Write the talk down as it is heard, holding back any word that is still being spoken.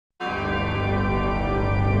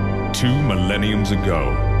2 millenniums ago,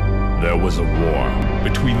 there was a war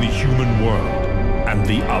between the human world and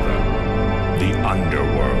the other, the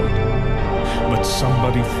underworld. But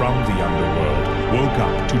somebody from the underworld woke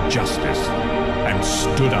up to justice and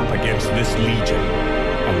stood up against this legion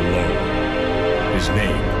alone. His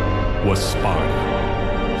name was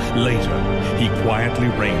Sparda. Later, he quietly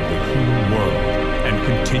reigned the human world and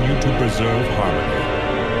continued to preserve harmony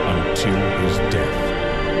until his death.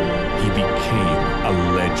 He became a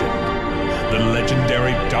legend, the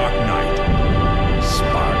legendary Dark Knight,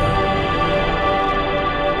 Sparda.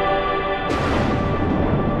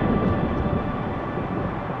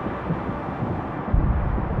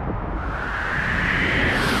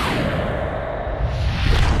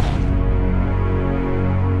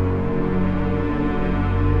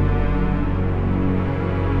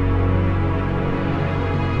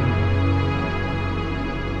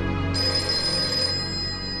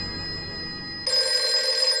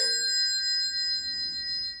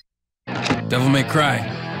 Devil May Cry.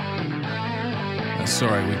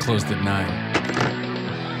 Sorry, we closed at 9.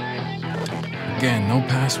 Again, no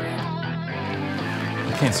password.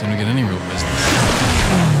 I can't seem to get any real business.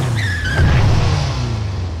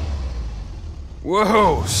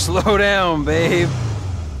 Whoa, slow down, babe.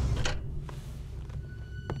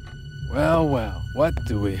 Well, well, what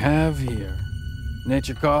do we have here?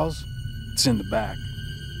 Nature calls? It's in the back.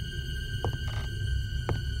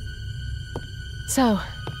 So,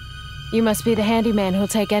 you must be the handyman who'll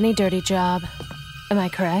take any dirty job. Am I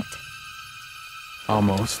correct?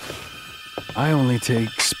 Almost. I only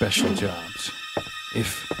take special jobs,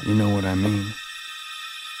 if you know what I mean.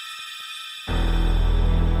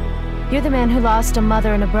 You're the man who lost a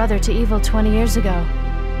mother and a brother to evil 20 years ago.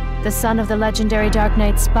 The son of the legendary Dark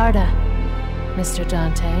Knight Sparda, Mr.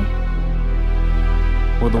 Dante.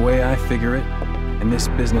 Well, the way I figure it, in this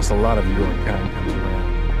business a lot of your kind comes around.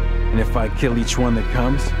 And if I kill each one that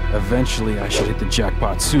comes, eventually I should hit the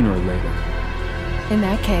jackpot sooner or later. In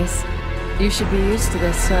that case, you should be used to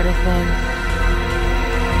this sort of thing.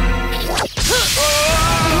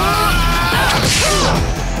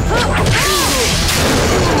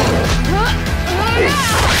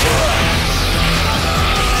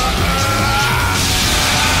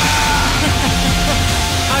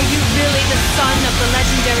 Are you really the son of the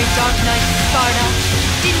legendary Dark Knight Sparda?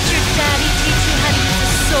 Didn't your daddy teach you how to use a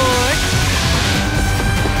sword?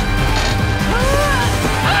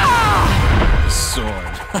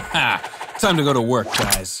 Sword. Haha. Time to go to work,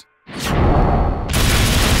 guys.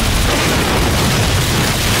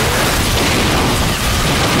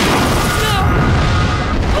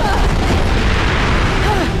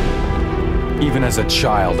 Even as a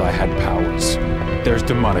child, I had powers. There's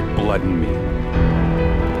demonic blood in me.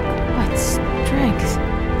 What strength?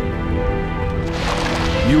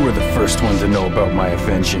 You were the first one to know about my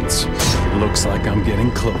vengeance. Looks like I'm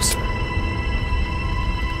getting closer.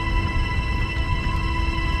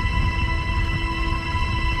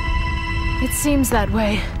 It seems that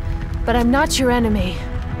way, but I'm not your enemy.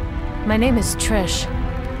 My name is Trish.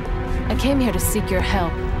 I came here to seek your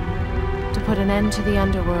help, to put an end to the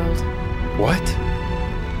underworld. What?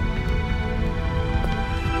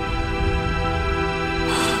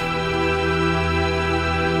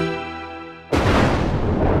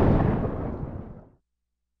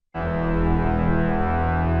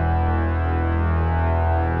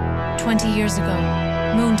 Years ago,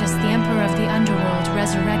 Mundus, the Emperor of the Underworld,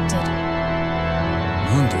 resurrected.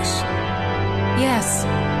 Mundus? Yes.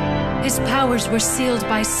 His powers were sealed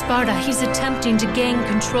by Sparda. He's attempting to gain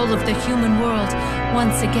control of the human world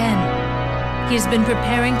once again. He has been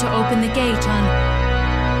preparing to open the gate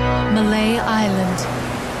on Malay Island.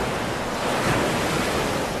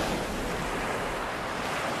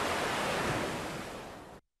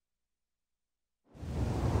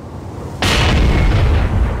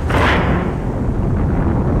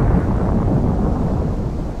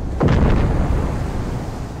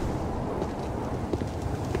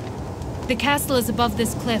 The castle is above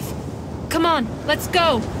this cliff. Come on, let's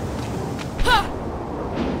go! Ha!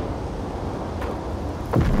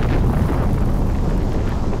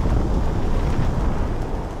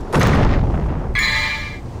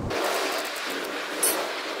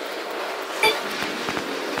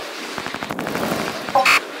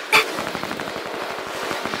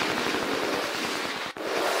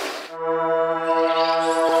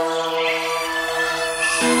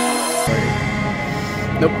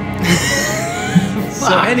 Nope.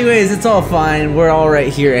 So anyways, it's all fine. We're all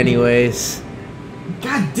right here anyways.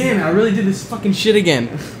 God damn it, I really did this fucking shit again.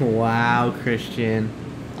 Wow, Christian.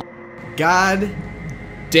 God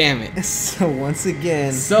damn it. So once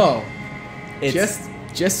again, So, it's just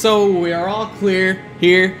just so we are all clear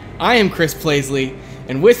here, I am Chris Paisley,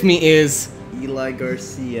 and with me is... Eli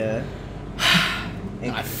Garcia.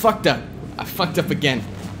 I fucked up. I fucked up again.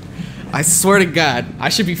 I swear to God, I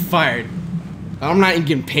should be fired. I'm not even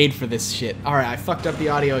getting paid for this shit. Alright, I fucked up the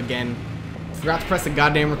audio again. Forgot to press the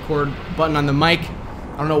goddamn record button on the mic.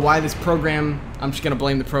 I don't know why this program, I'm just gonna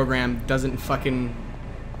blame the program, doesn't fucking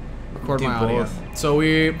record my audio. So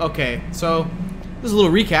okay, so this is a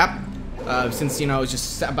little recap. Since, you know, it was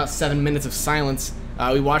just about 7 minutes of silence.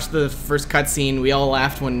 We watched the first cutscene. We all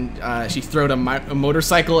laughed when she throwed a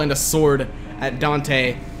motorcycle and a sword at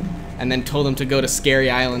Dante and then told him to go to Scary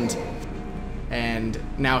Island. And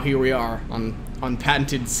now here we are on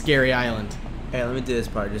patented Scary Island. Hey, let me do this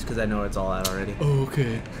part just because I know where it's all at already. Oh,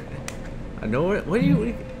 okay. I know where. What do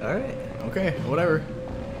you? Alright. Okay, whatever.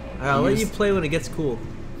 I'll let you play when it gets cool.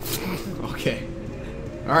 Okay.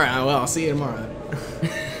 Alright, well, I'll see you tomorrow.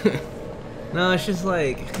 No, it's just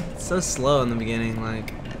like, it's so slow in the beginning,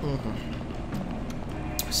 like.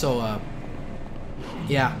 So,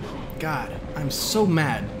 yeah. God, I'm so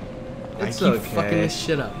mad. It's I keep okay. fucking this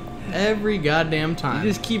shit up. Every goddamn time. You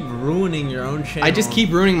just keep ruining your own channel. I just keep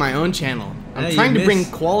ruining my own channel. I know, I'm trying to you bring miss-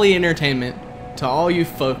 quality entertainment to all you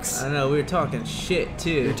folks. I know, we were talking shit too.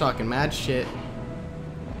 You're talking mad shit.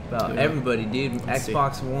 About Dude, everybody, dude. let's see.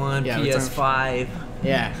 Xbox One, Yeah, we're talking- PS5.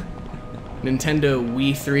 Yeah. Nintendo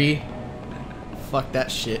Wii 3. Fuck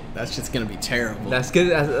that shit. That's just gonna be terrible. That's good.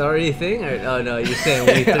 That's already a thing? Or, oh no, you're saying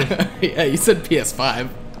Wii 3. Yeah, you said PS5.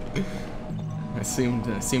 I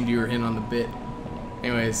assumed you were in on the bit.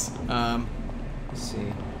 Anyways, Let's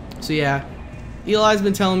see. so yeah, Eli's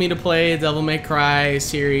been telling me to play Devil May Cry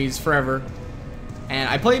series forever, and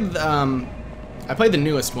I played the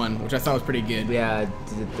newest one, which I thought was pretty good. Yeah,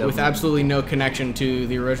 With absolutely no connection to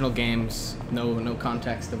the original games, no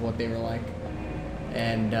context of what they were like,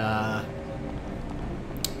 and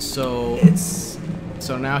so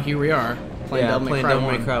now here we are playing Devil May Cry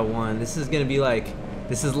 1. Cry 1. This is gonna be like,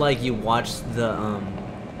 this is like you watched the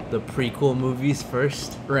prequel movies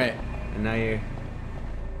first, Right. and now you're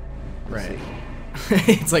Right.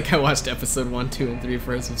 It's like I watched episode 1, 2, and 3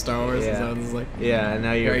 first of Star Wars. Yeah. So it's like, yeah, and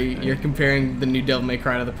now you're comparing the new Devil May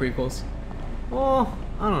Cry to the prequels. Well,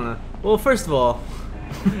 I don't know. Well, first of all,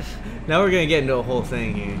 now we're gonna get into a whole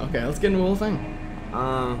thing here. Okay, let's get into the whole thing.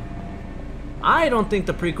 I don't think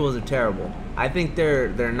the prequels are terrible. I think they're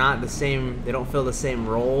not the same. They don't fill the same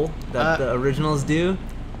role that the originals do.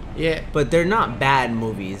 Yeah. But they're not bad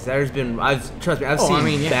movies. Trust me, I've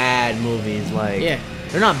seen bad movies. Like, Yeah.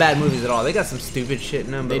 they're not bad movies at all. They got some stupid shit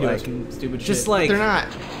in them. They but do like, some stupid just shit. like but they're not.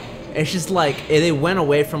 It's just like they went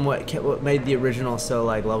away from what made the original so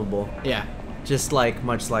like lovable. Yeah. Just like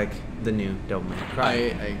much like the new Devil May Cry. I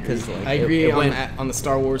agree. 'Cause, like, I agree it went- on the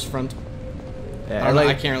Star Wars front. Yeah,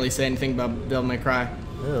 I can't really say anything about Devil May Cry.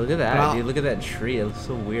 Oh, look at that, Well- dude. Look at that tree. It looks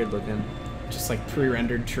so weird looking. Just like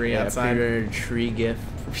pre-rendered tree Yeah, outside. pre-rendered tree gif.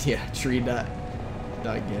 Yeah, tree dot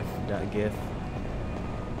gif. .gif.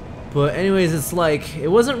 But anyways, it's like it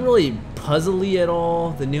wasn't really puzzly at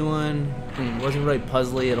all. The new one wasn't really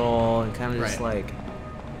puzzly at all, and kind of just Right. like,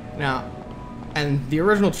 Now, and the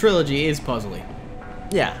original trilogy is puzzly,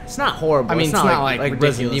 yeah, it's not horrible. I mean, it's it's not not, like like,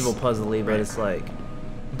 Resident ridiculous. Evil puzzly, but Right. it's like,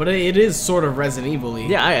 but it is sort of Resident Evil-y.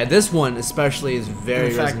 yeah, this one especially is very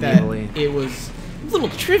the fact Resident that Evil-y. it was little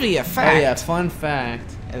trivia fact. Oh yeah, fun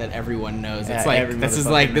fact. And that everyone knows. Yeah, It's like every this is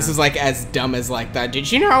motherfucker like knows. as dumb as like that. Did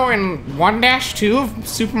you know in 1-2 of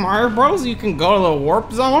Super Mario Bros. You can go to the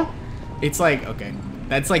warp zone? It's like, okay,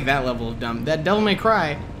 that's like that level of dumb. That Devil May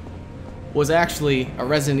Cry was actually a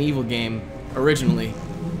Resident Evil game originally,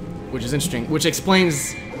 which is interesting. Which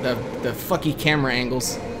explains the fucky camera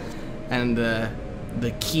angles and the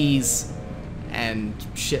keys and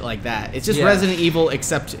shit like that. It's just Yeah. Resident Evil,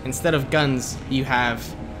 except instead of guns, you have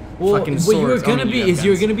Well, fucking what swords. you were gonna only be you is have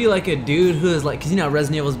you were guns. gonna be like a dude who is like, cause you know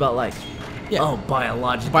Resident Evil is about like, Yeah.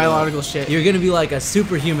 biological shit. You're gonna be like a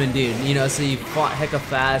superhuman dude, you know. So you fought hecka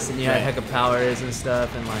fast and you Right. had hecka powers and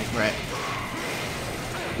stuff, and like, Right.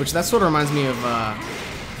 Which that sort of reminds me of,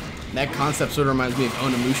 that concept sort of reminds me of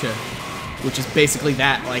Onimusha, which is basically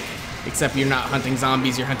that, like, except you're not hunting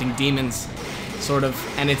zombies, you're hunting demons, sort of.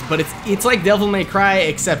 And it's like Devil May Cry,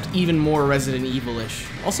 except even more Resident Evil-ish.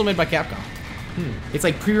 Also made by Capcom. It's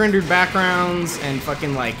like pre-rendered backgrounds and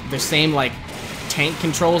fucking like the same like tank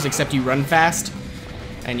controls, except you run fast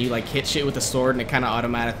and you like hit shit with a sword and it kind of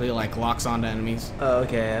automatically like locks onto enemies. oh,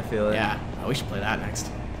 okay, I feel it. Yeah, oh, we should play that next.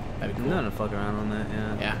 That'd be I'm cool. gonna fuck around on that.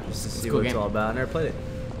 Yeah. Yeah, Just to it's a see cool what it's game. all about. I never played it.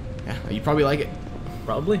 Yeah, you probably like it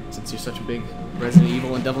Probably. since you're such a big Resident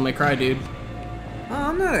Evil and Devil May Cry dude. Oh,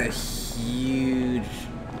 I'm not a huge.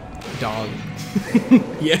 Dog.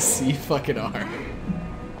 Yes, you fucking are.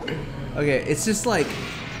 Okay, it's just like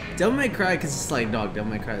Devil May Cry, because it's like, dog,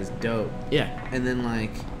 Devil May Cry is dope. Yeah. And then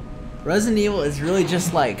like Resident Evil is really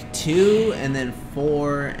just like 2 and then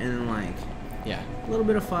 4 and then like Yeah. a little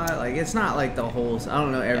bit of 5. Like it's not like the whole. I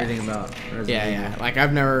don't know everything about Resident Evil. Yeah. Like I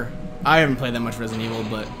haven't played that much Resident Evil,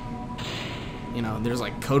 but you know, there's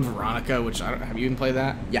like Code Veronica, which have you even played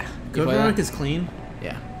that? Yeah. You Code play that? Veronica's clean.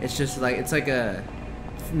 Yeah. It's just like it's like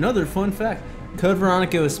another fun fact. Code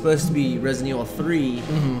Veronica was supposed to be Resident Evil 3,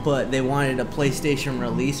 but they wanted a PlayStation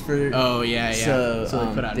release for. Oh yeah. So,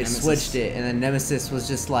 they put out they Nemesis. switched it, and then Nemesis was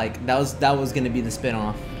just like that was gonna be the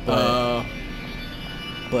spinoff.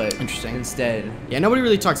 But Interesting. instead, Yeah, nobody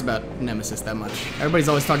really talks about Nemesis that much. Everybody's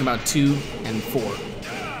always talking about 2 and 4.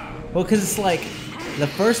 well, because it's like the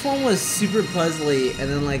first one was super puzzly, and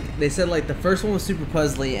then like they said like the first one was super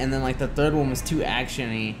puzzly, and then like the third one was too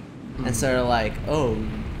actiony, and so they're like, oh,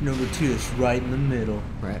 number 2 is right in the middle,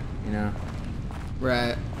 Right. you know.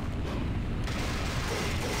 Right.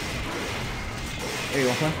 There you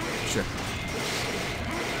go, play. Sure.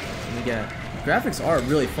 We got graphics are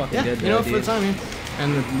really fucking Yeah, good. you know, though, for dude. the time, yeah.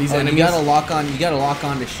 And these Oh, enemies. you gotta lock on. You gotta lock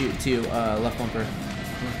on to shoot too. Left bumper.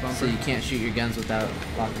 So you can't shoot your guns without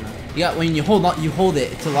locking on. You got when you hold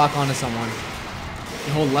it to lock onto someone.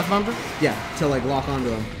 You hold left bumper? Yeah, to like lock onto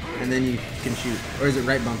them, and then you can shoot. Or is it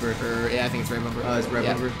right bumper? Or yeah, I think it's right bumper. Oh, it's right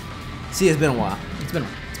Yeah. bumper. See, it's been a while. It's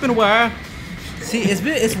been a while. See,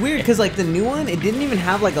 it's weird because like the new one, it didn't even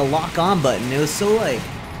have like a lock on button. It was so like,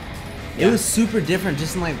 it was super different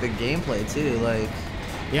just in like the gameplay too. Like,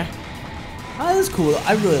 Yeah. oh, it was cool.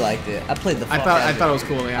 I really liked it. I played the. Fuck out I of thought it was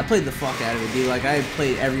cool. I Yeah. played the fuck out of it, dude. Like I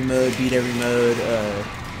played every mode, beat every mode,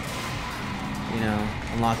 you know,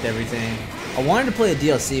 unlocked everything. I wanted to play a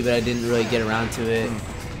DLC, but I didn't really get around to it.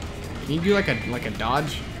 Can you do like a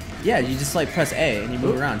dodge? Yeah, you just like press A and you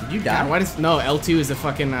move around. Did you die? God, why does no L2 is a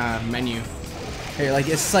fucking menu? Here, like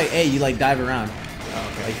it's just like A, you like dive around.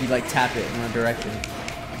 Oh, okay. Like you like tap it in a direction.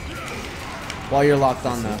 While you're locked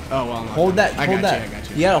on though. Oh well. Hold that. I Hold got that. you. I got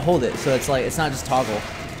you. You gotta hold it, so it's like it's not just toggle.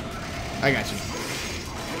 I got you.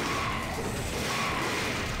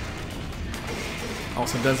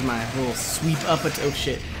 Also does my little sweep up at oh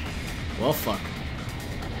shit. Well fuck.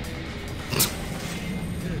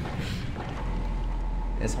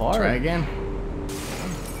 It's hard. Try again.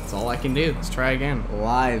 That's all I can do. Let's try again.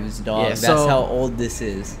 Lives, dog. Yeah, That's so- how old this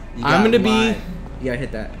is. You I'm got gonna be- live. You gotta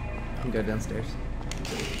hit that. And go downstairs.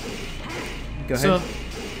 Go ahead. So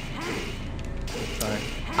Sorry.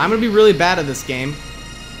 I'm gonna be really bad at this game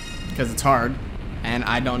because it's hard and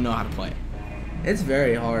I don't know how to play it. It's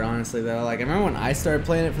very hard, honestly, though. Like, I remember when I started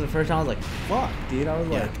playing it for the first time, I was like, fuck, dude. I was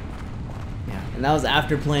Yeah. like, yeah. And that was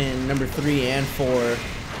after playing number 3 and 4.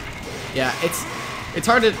 Yeah, it's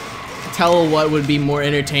hard to tell what would be more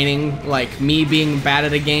entertaining, like me being bad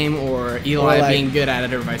at a game or Eli Or, like- being good at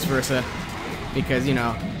it or vice versa. Because, you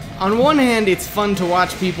know, on one hand, it's fun to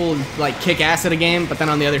watch people, like, kick ass at a game, but then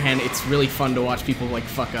on the other hand, it's really fun to watch people, like,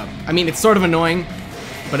 fuck up. I mean, it's sort of annoying,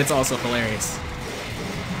 but it's also hilarious.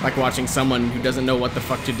 Like watching someone who doesn't know what the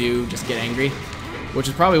fuck to do just get angry, which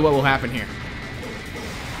is probably what will happen here.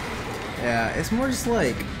 Yeah, it's more just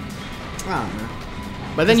like, I don't know.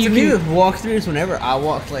 But then To you me, can... with walkthroughs, whenever I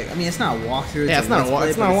walk, like, I mean, it's not a walkthrough. Yeah, it's not a let's play,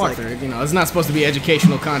 it's but not a like- walkthrough. You know, it's not supposed to be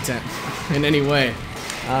educational content in any way.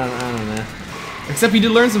 I don't know. Except you did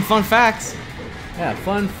learn some fun facts. Yeah,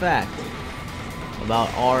 fun fact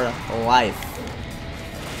about our life.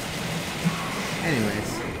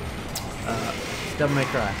 Anyways, Devil May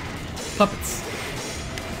Cry. Puppets.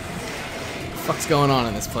 Fuck's going on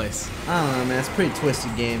in this place? I don't know, man. It's a pretty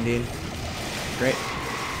twisted game, dude. Great.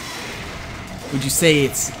 Would you say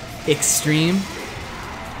it's extreme?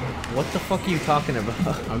 What the fuck are you talking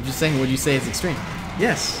about? I'm just saying, would you say it's extreme?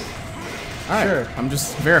 Yes. Alright. Sure. I'm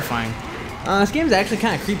just verifying. This game's actually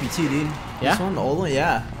kind of creepy too, dude. Yeah? This one, the old one,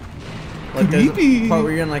 yeah. Like there's Creepy. a part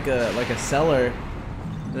where you're in like a cellar,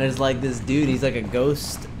 and there's like this dude. He's like a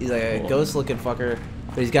ghost. He's like a ghost-looking fucker,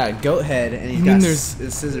 but he's got a goat head and he's You got mean there's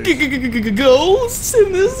scissors. Ghosts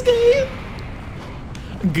in this game?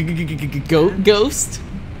 Ghost?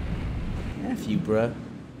 F you, bruh.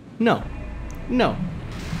 No. No.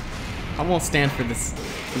 I won't stand for this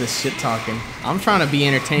shit talking. I'm trying to be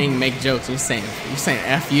entertaining, make jokes. You're saying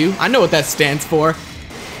F you? I know what that stands for.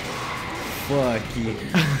 Fuck you.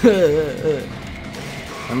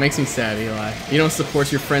 That makes me sad, Eli. You don't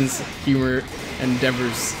support your friend's humor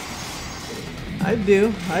endeavors. I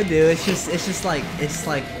do. It's just like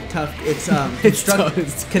tough. It's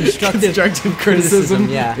It's constructive criticism.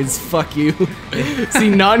 Yeah. Is fuck you. See,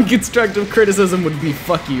 non-constructive criticism would be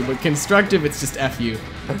fuck you, but constructive, it's just F you.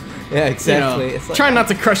 Yeah, exactly. You know, It's like, try not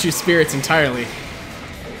to crush your spirits entirely.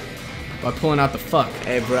 by pulling out the fuck.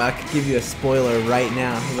 Hey, bro, I could give you a spoiler right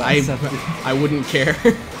now. I wouldn't care.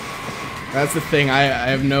 That's the thing. I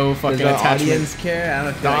have no fucking Does the attachment. audience care? I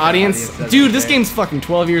don't feel The like audience, doesn't dude, this care. game's fucking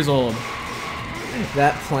 12 years old.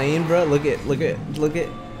 That plane, bro. Look at.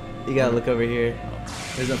 You gotta look over here.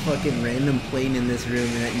 There's a fucking random plane in this room,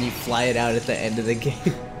 and you fly it out at the end of the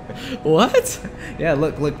game. What? Yeah,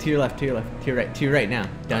 look to your left, to your left, to your right, to your right now.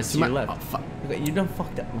 Down to your left. Oh, fuck. You done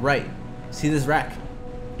fucked up. Right. See this rack?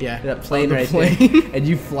 Yeah. That plane the right plane. there. And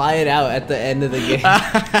you fly it out at the end of the game.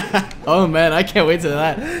 Oh man, I can't wait till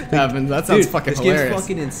that happens. That sounds Dude, fucking this hilarious. game's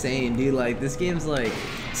fucking insane, dude. Like, this game's like...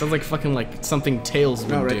 Sounds like fucking like something Tails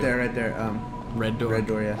would No, do. right there. Red door. Red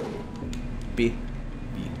door, yeah. B.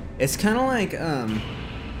 It's kind of like, I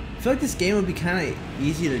feel like this game would be kind of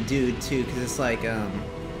easy to do, too, because it's like, look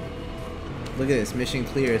at this, mission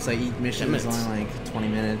clear. It's like each mission is only like 20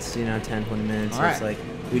 minutes, you know, 10, 20 minutes. So it's like,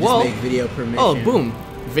 we just make video per mission. Oh, boom.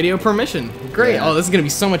 Video per mission. Great. Yeah. Oh, this is going to be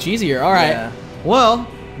so much easier. All right. Yeah. Well,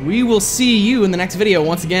 we will see you in the next video.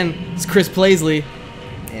 Once again, it's Chris Paisley.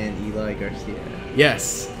 And Eli Garcia.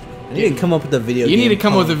 Yes. I need to come up with a video game. You need to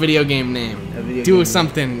come up with a pun. video game name. A video Do game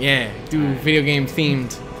something. Yeah. Do video game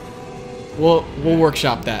themed. We'll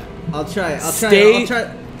workshop that. I'll try.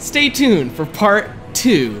 Stay tuned for part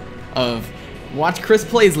 2 of Watch Chris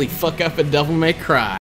Paisley fuck up a Devil May Cry.